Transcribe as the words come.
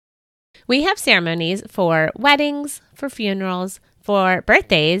We have ceremonies for weddings, for funerals, for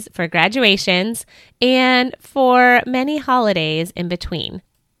birthdays, for graduations, and for many holidays in between.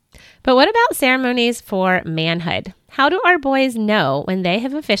 But what about ceremonies for manhood? How do our boys know when they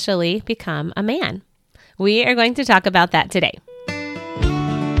have officially become a man? We are going to talk about that today.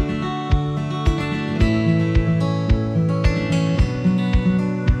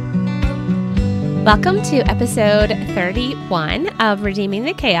 Welcome to episode 31 of Redeeming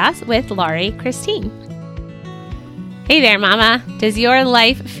the Chaos with Laurie Christine. Hey there, Mama. Does your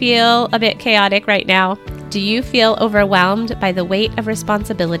life feel a bit chaotic right now? Do you feel overwhelmed by the weight of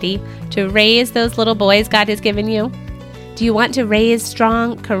responsibility to raise those little boys God has given you? Do you want to raise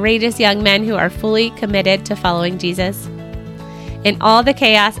strong, courageous young men who are fully committed to following Jesus? In all the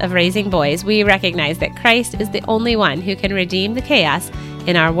chaos of raising boys, we recognize that Christ is the only one who can redeem the chaos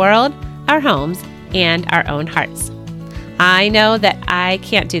in our world, our homes, and our own hearts. I know that I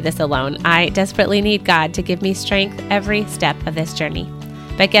can't do this alone. I desperately need God to give me strength every step of this journey.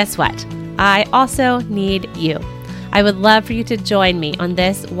 But guess what? I also need you. I would love for you to join me on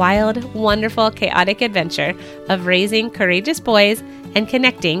this wild, wonderful, chaotic adventure of raising courageous boys and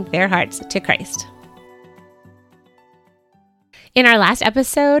connecting their hearts to Christ. In our last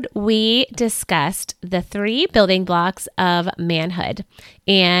episode, we discussed the 3 building blocks of manhood,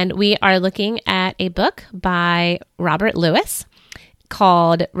 and we are looking at a book by Robert Lewis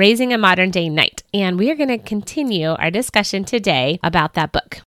called Raising a Modern Day Knight, and we are going to continue our discussion today about that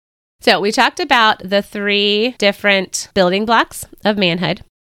book. So we talked about the 3 different building blocks of manhood.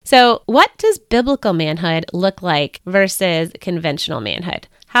 So what does biblical manhood look like versus conventional manhood?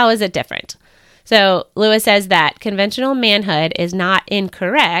 How is it different? So Lewis says that conventional manhood is not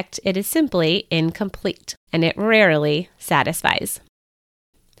incorrect, it is simply incomplete, and it rarely satisfies.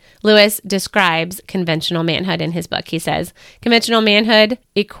 Lewis describes conventional manhood in his book. He says, conventional manhood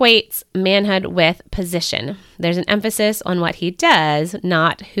equates manhood with position. There's an emphasis on what he does,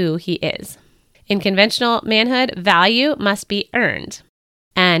 not who he is. In conventional manhood, value must be earned,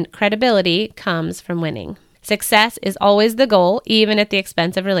 and credibility comes from winning. Success is always the goal, even at the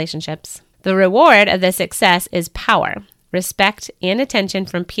expense of relationships. The reward of this success is power, respect, and attention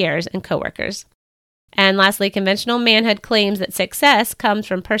from peers and coworkers. And lastly, conventional manhood claims that success comes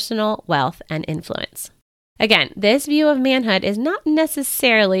from personal wealth and influence. Again, this view of manhood is not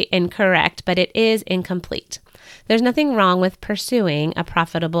necessarily incorrect, but it is incomplete. There's nothing wrong with pursuing a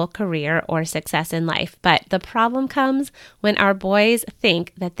profitable career or success in life, but the problem comes when our boys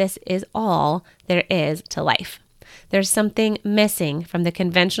think that this is all there is to life. There's something missing from the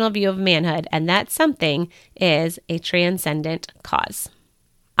conventional view of manhood, and that something is a transcendent cause.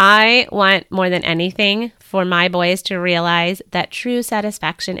 I want more than anything for my boys to realize that true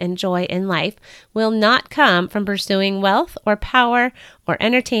satisfaction and joy in life will not come from pursuing wealth or power or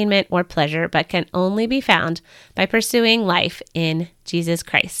entertainment or pleasure, but can only be found by pursuing life in Jesus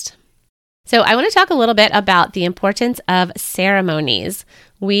Christ. So I want to talk a little bit about the importance of ceremonies.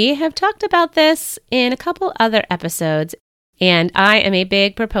 We have talked about this in a couple other episodes, and I am a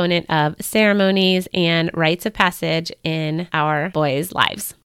big proponent of ceremonies and rites of passage in our boys'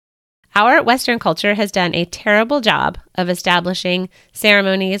 lives. Our Western culture has done a terrible job of establishing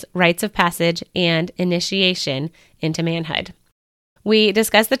ceremonies, rites of passage, and initiation into manhood. We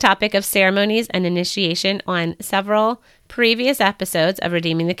discussed the topic of ceremonies and initiation on several previous episodes of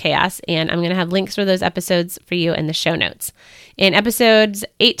Redeeming the Chaos, and I'm going to have links for those episodes for you in the show notes. In episodes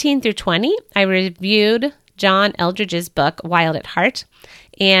 18 through 20, I reviewed John Eldredge's book, Wild at Heart,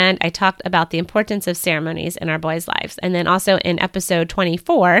 and I talked about the importance of ceremonies in our boys' lives. And then also in episode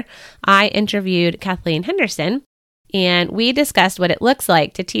 24, I interviewed Kathleen Henderson, and we discussed what it looks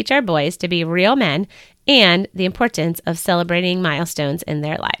like to teach our boys to be real men and the importance of celebrating milestones in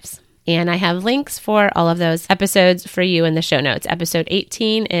their lives. And I have links for all of those episodes for you in the show notes. Episode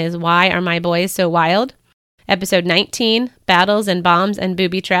 18 is Why Are My Boys So Wild? Episode 19, Battles and Bombs and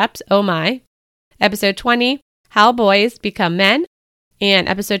Booby Traps, Oh My. Episode 20, How Boys Become Men. And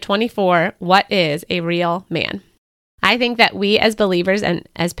episode 24, What is a Real Man? I think that we as believers and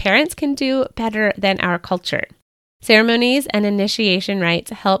as parents can do better than our culture. Ceremonies and initiation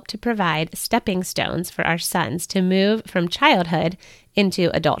rites help to provide stepping stones for our sons to move from childhood into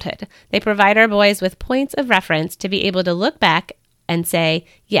adulthood. They provide our boys with points of reference to be able to look back and say,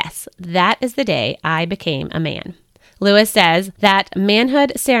 yes, that is the day I became a man. Lewis says that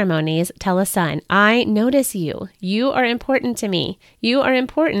manhood ceremonies tell a son, I notice you. You are important to me. You are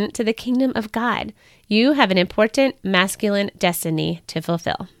important to the kingdom of God. You have an important masculine destiny to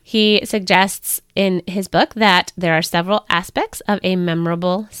fulfill. He suggests in his book that there are several aspects of a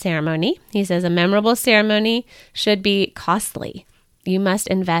memorable ceremony. He says a memorable ceremony should be costly, you must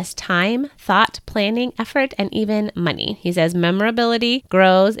invest time, thought, planning, effort, and even money. He says memorability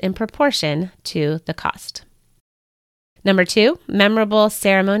grows in proportion to the cost. Number 2, memorable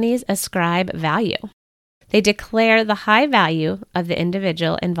ceremonies ascribe value. They declare the high value of the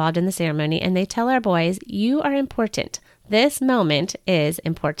individual involved in the ceremony, and they tell our boys, you are important. This moment is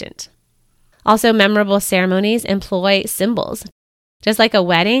important. Also, memorable ceremonies employ symbols. Just like a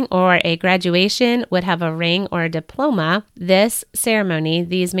wedding or a graduation would have a ring or a diploma, this ceremony,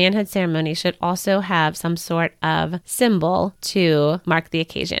 these manhood ceremonies, should also have some sort of symbol to mark the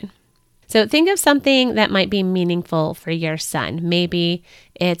occasion. So think of something that might be meaningful for your son. Maybe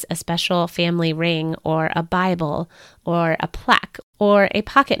it's a special family ring or a Bible or a plaque or a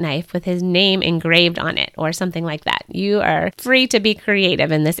pocket knife with his name engraved on it or something like that. You are free to be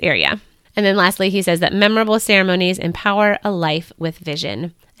creative in this area. And then lastly, he says that memorable ceremonies empower a life with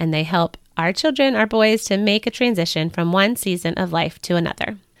vision, and they help our children, our boys, to make a transition from one season of life to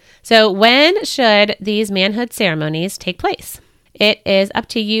another. So when should these manhood ceremonies take place? It is up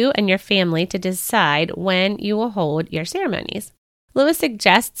to you and your family to decide when you will hold your ceremonies. Lewis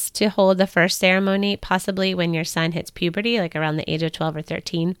suggests to hold the first ceremony possibly when your son hits puberty, like around the age of 12 or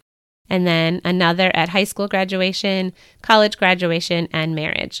 13, and then another at high school graduation, college graduation, and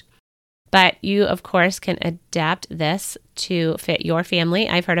marriage. But you, of course, can adapt this to fit your family.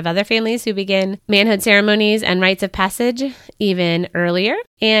 I've heard of other families who begin manhood ceremonies and rites of passage even earlier.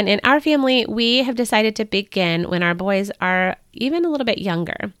 And in our family, we have decided to begin when our boys are even a little bit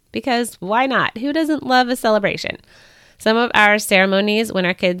younger. Because why not? Who doesn't love a celebration? Some of our ceremonies when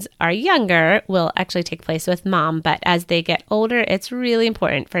our kids are younger will actually take place with mom. But as they get older, it's really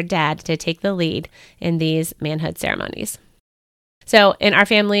important for dad to take the lead in these manhood ceremonies. So in our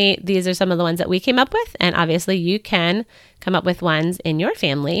family, these are some of the ones that we came up with, and obviously you can come up with ones in your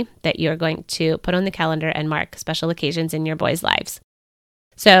family that you're going to put on the calendar and mark special occasions in your boys' lives.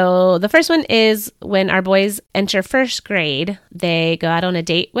 So the first one is when our boys enter first grade, they go out on a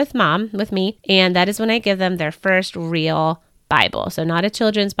date with mom, with me, and that is when I give them their first real Bible. So not a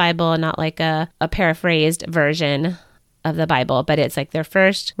children's Bible, not like a paraphrased version of the Bible, but it's like their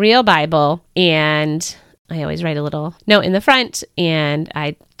first real Bible, and I always write a little note in the front, and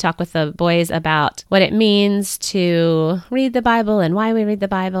I talk with the boys about what it means to read the Bible and why we read the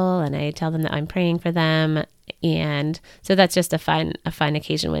Bible, and I tell them that I'm praying for them, and so that's just a fun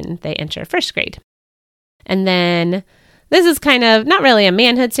occasion when they enter first grade. And then this is kind of not really a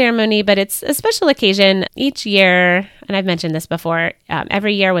manhood ceremony, but it's a special occasion each year, and I've mentioned this before,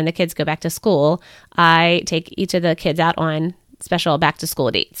 every year when the kids go back to school, I take each of the kids out on special back to school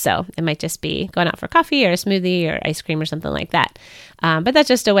dates. So it might just be going out for coffee or a smoothie or ice cream or something like that. But that's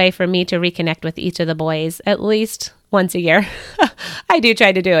just a way for me to reconnect with each of the boys at least once a year. I do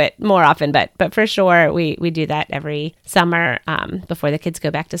try to do it more often, but for sure we do that every summer before the kids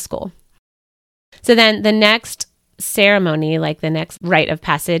go back to school. So then the next ceremony, like the next rite of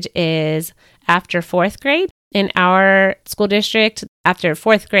passage, is after fourth grade. In our school district, after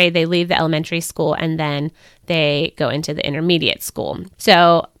fourth grade, they leave the elementary school and then they go into the intermediate school.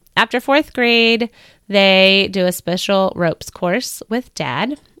 So after fourth grade, they do a special ropes course with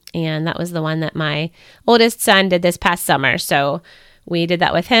dad. And that was the one that my oldest son did this past summer. So we did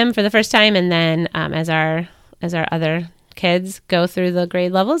that with him for the first time. And then as our other kids go through the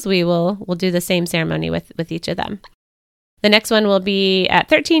grade levels, we'll do the same ceremony with each of them. The next one will be at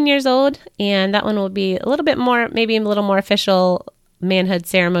 13 years old, and that one will be a little bit more, maybe a little more official manhood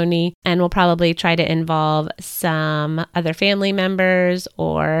ceremony, and we'll probably try to involve some other family members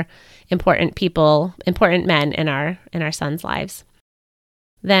or important people, important men in our sons' lives.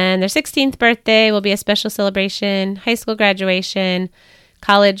 Then their 16th birthday will be a special celebration, high school graduation,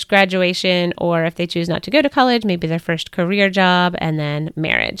 college graduation, or if they choose not to go to college, maybe their first career job, and then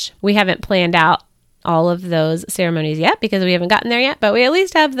marriage. We haven't planned out all of those ceremonies yet because we haven't gotten there yet, but we at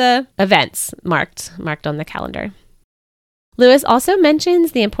least have the events marked on the calendar. Lewis also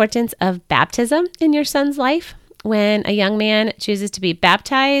mentions the importance of baptism in your son's life. When a young man chooses to be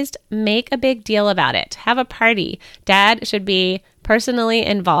baptized, make a big deal about it. Have a party. Dad should be personally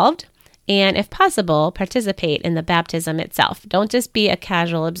involved and, if possible, participate in the baptism itself. Don't just be a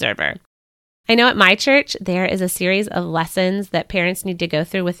casual observer. I know at my church, there is a series of lessons that parents need to go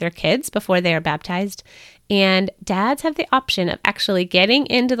through with their kids before they are baptized, and dads have the option of actually getting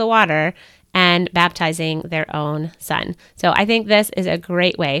into the water and baptizing their own son. So I think this is a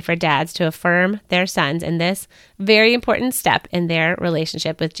great way for dads to affirm their sons in this very important step in their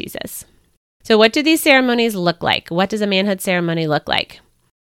relationship with Jesus. So what do these ceremonies look like? What does a manhood ceremony look like?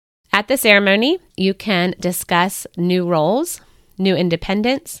 At the ceremony, you can discuss new roles, new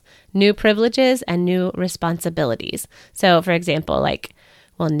independence, new privileges, and new responsibilities. So, for example,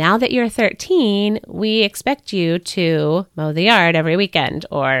 well, now that you're 13, we expect you to mow the yard every weekend.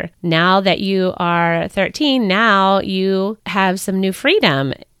 Or now that you are 13, now you have some new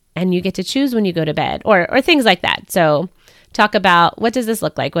freedom and you get to choose when you go to bed, or things like that. So talk about, what does this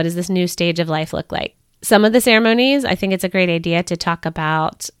look like? What does this new stage of life look like? Some of the ceremonies, I think it's a great idea to talk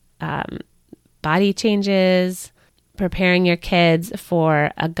about body changes, preparing your kids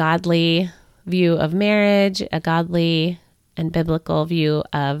for a godly view of marriage, a godly and biblical view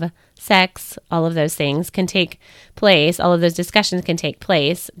of sex. All of those things can take place. All of those discussions can take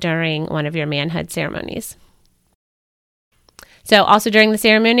place during one of your manhood ceremonies. So also during the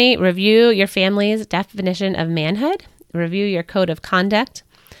ceremony, review your family's definition of manhood, review your code of conduct,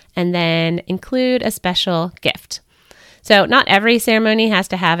 and then include a special gift. So not every ceremony has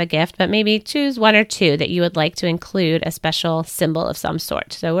to have a gift, but maybe choose one or two that you would like to include a special symbol of some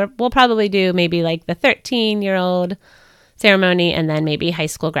sort. So we'll probably do maybe like the 13-year-old ceremony and then maybe high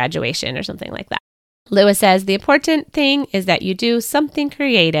school graduation or something like that. Lewis says the important thing is that you do something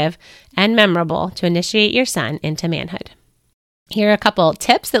creative and memorable to initiate your son into manhood. Here are a couple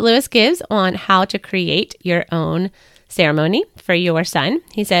tips that Lewis gives on how to create your own ceremony for your son.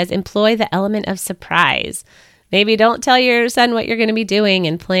 He says, employ the element of surprise. Maybe don't tell your son what you're going to be doing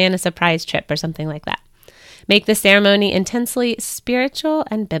and plan a surprise trip or something like that. Make the ceremony intensely spiritual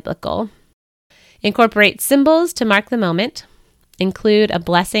and biblical. Incorporate symbols to mark the moment. Include a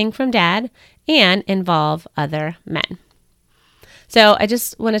blessing from dad and involve other men. So I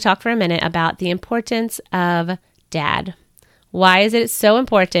just want to talk for a minute about the importance of dad. Why is it so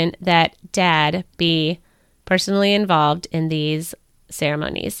important that dad be personally involved in these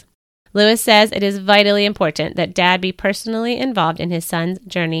ceremonies? Lewis says it is vitally important that dad be personally involved in his son's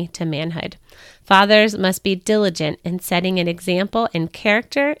journey to manhood. Fathers must be diligent in setting an example in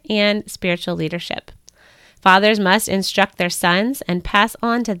character and spiritual leadership. Fathers must instruct their sons and pass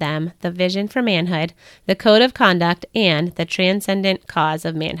on to them the vision for manhood, the code of conduct, and the transcendent cause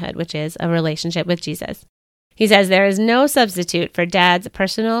of manhood, which is a relationship with Jesus. He says there is no substitute for dad's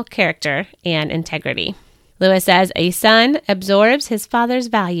personal character and integrity. Lewis says a son absorbs his father's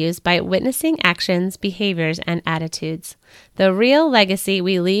values by witnessing actions, behaviors, and attitudes. The real legacy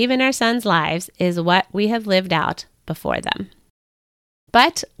we leave in our sons' lives is what we have lived out before them.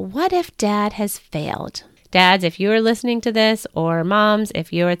 But what if dad has failed? Dads, if you are listening to this, or moms,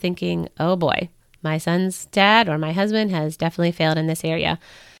 if you're thinking, oh boy, my son's dad or my husband has definitely failed in this area.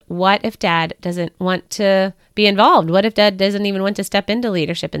 What if dad doesn't want to be involved? What if dad doesn't even want to step into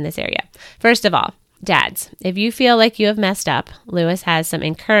leadership in this area? First of all, dads, if you feel like you have messed up, Lewis has some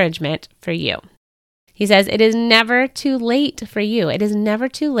encouragement for you. He says it is never too late for you. It is never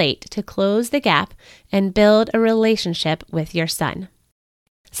too late to close the gap and build a relationship with your son.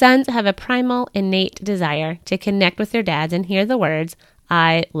 Sons have a primal, innate desire to connect with their dads and hear the words,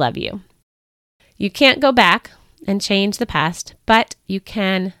 I love you. You can't go back and change the past, but you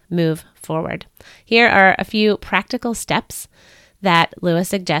can move forward. Here are a few practical steps that Lewis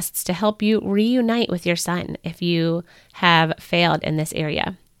suggests to help you reunite with your son if you have failed in this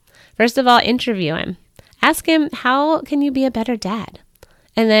area. First of all, interview him. Ask him, how can you be a better dad?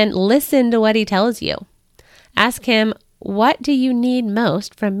 And then listen to what he tells you. Ask him, what do you need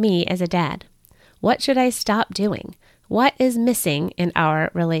most from me as a dad? What should I stop doing? What is missing in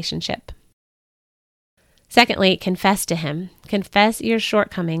our relationship? Secondly, confess to him. Confess your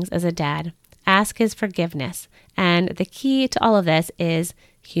shortcomings as a dad. Ask his forgiveness. And the key to all of this is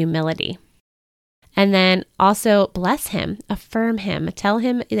humility. And then also bless him, affirm him, tell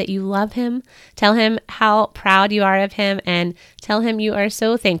him that you love him, tell him how proud you are of him, and tell him you are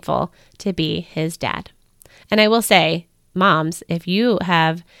so thankful to be his dad. And I will say, moms, if you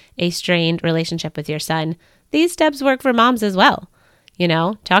have a strained relationship with your son, these steps work for moms as well.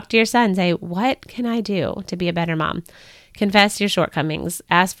 Talk to your son, say, what can I do to be a better mom? Confess your shortcomings,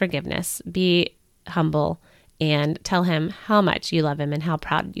 ask forgiveness, be humble, and tell him how much you love him and how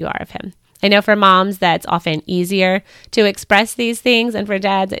proud you are of him. I know for moms, that's often easier to express these things, and for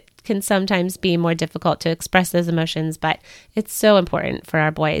dads, it can sometimes be more difficult to express those emotions, but it's so important for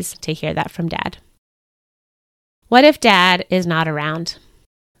our boys to hear that from dad. What if dad is not around?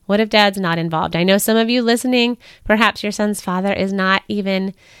 What if dad's not involved? I know some of you listening, perhaps your son's father is not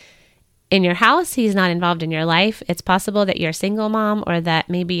even in your house. He's not involved in your life. It's possible that you're a single mom, or that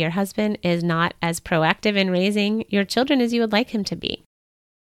maybe your husband is not as proactive in raising your children as you would like him to be.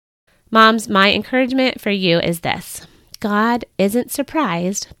 Moms, my encouragement for you is this. God isn't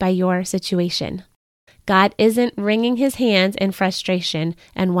surprised by your situation. God isn't wringing his hands in frustration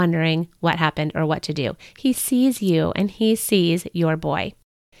and wondering what happened or what to do. He sees you and he sees your boy.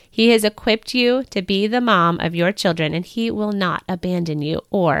 He has equipped you to be the mom of your children, and he will not abandon you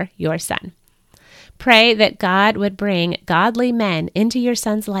or your son. Pray that God would bring godly men into your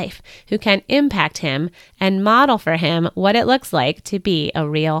son's life who can impact him and model for him what it looks like to be a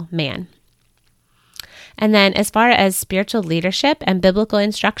real man. And then as far as spiritual leadership and biblical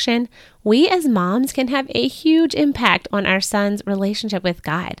instruction, we as moms can have a huge impact on our son's relationship with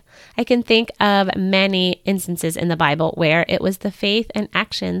God. I can think of many instances in the Bible where it was the faith and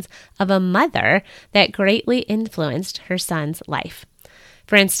actions of a mother that greatly influenced her son's life.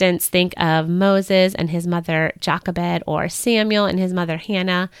 For instance, think of Moses and his mother Jochebed, or Samuel and his mother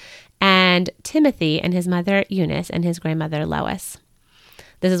Hannah, and Timothy and his mother Eunice and his grandmother Lois.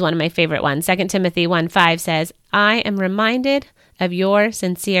 This is one of my favorite ones. 2 Timothy 1:5 says, I am reminded of your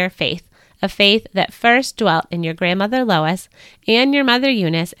sincere faith, a faith that first dwelt in your grandmother Lois and your mother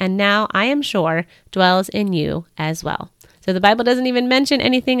Eunice, and now I am sure dwells in you as well. So the Bible doesn't even mention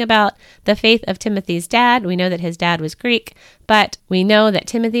anything about the faith of Timothy's dad. We know that his dad was Greek, but we know that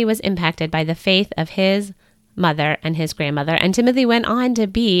Timothy was impacted by the faith of his mother and his grandmother, and Timothy went on to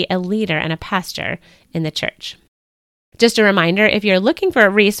be a leader and a pastor in the church. Just a reminder, if you're looking for a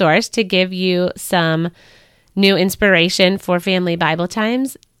resource to give you some new inspiration for family Bible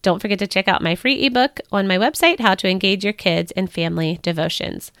times, don't forget to check out my free ebook on my website, How to Engage Your Kids in Family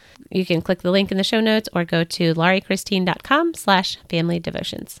Devotions. You can click the link in the show notes or go to lauriechristine.com/family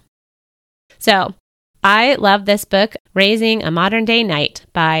devotions. So I love this book, Raising a Modern Day Knight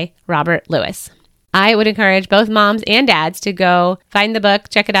by Robert Lewis. I would encourage both moms and dads to go find the book,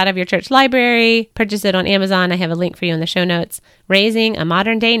 check it out of your church library, purchase it on Amazon. I have a link for you in the show notes. Raising a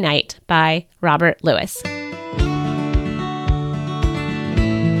Modern Day Knight by Robert Lewis.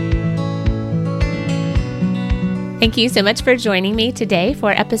 Thank you so much for joining me today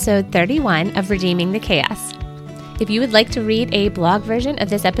for episode 31 of Redeeming the Chaos. If you would like to read a blog version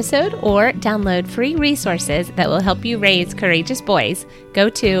of this episode or download free resources that will help you raise courageous boys, go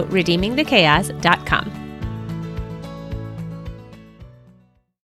to redeemingthechaos.com.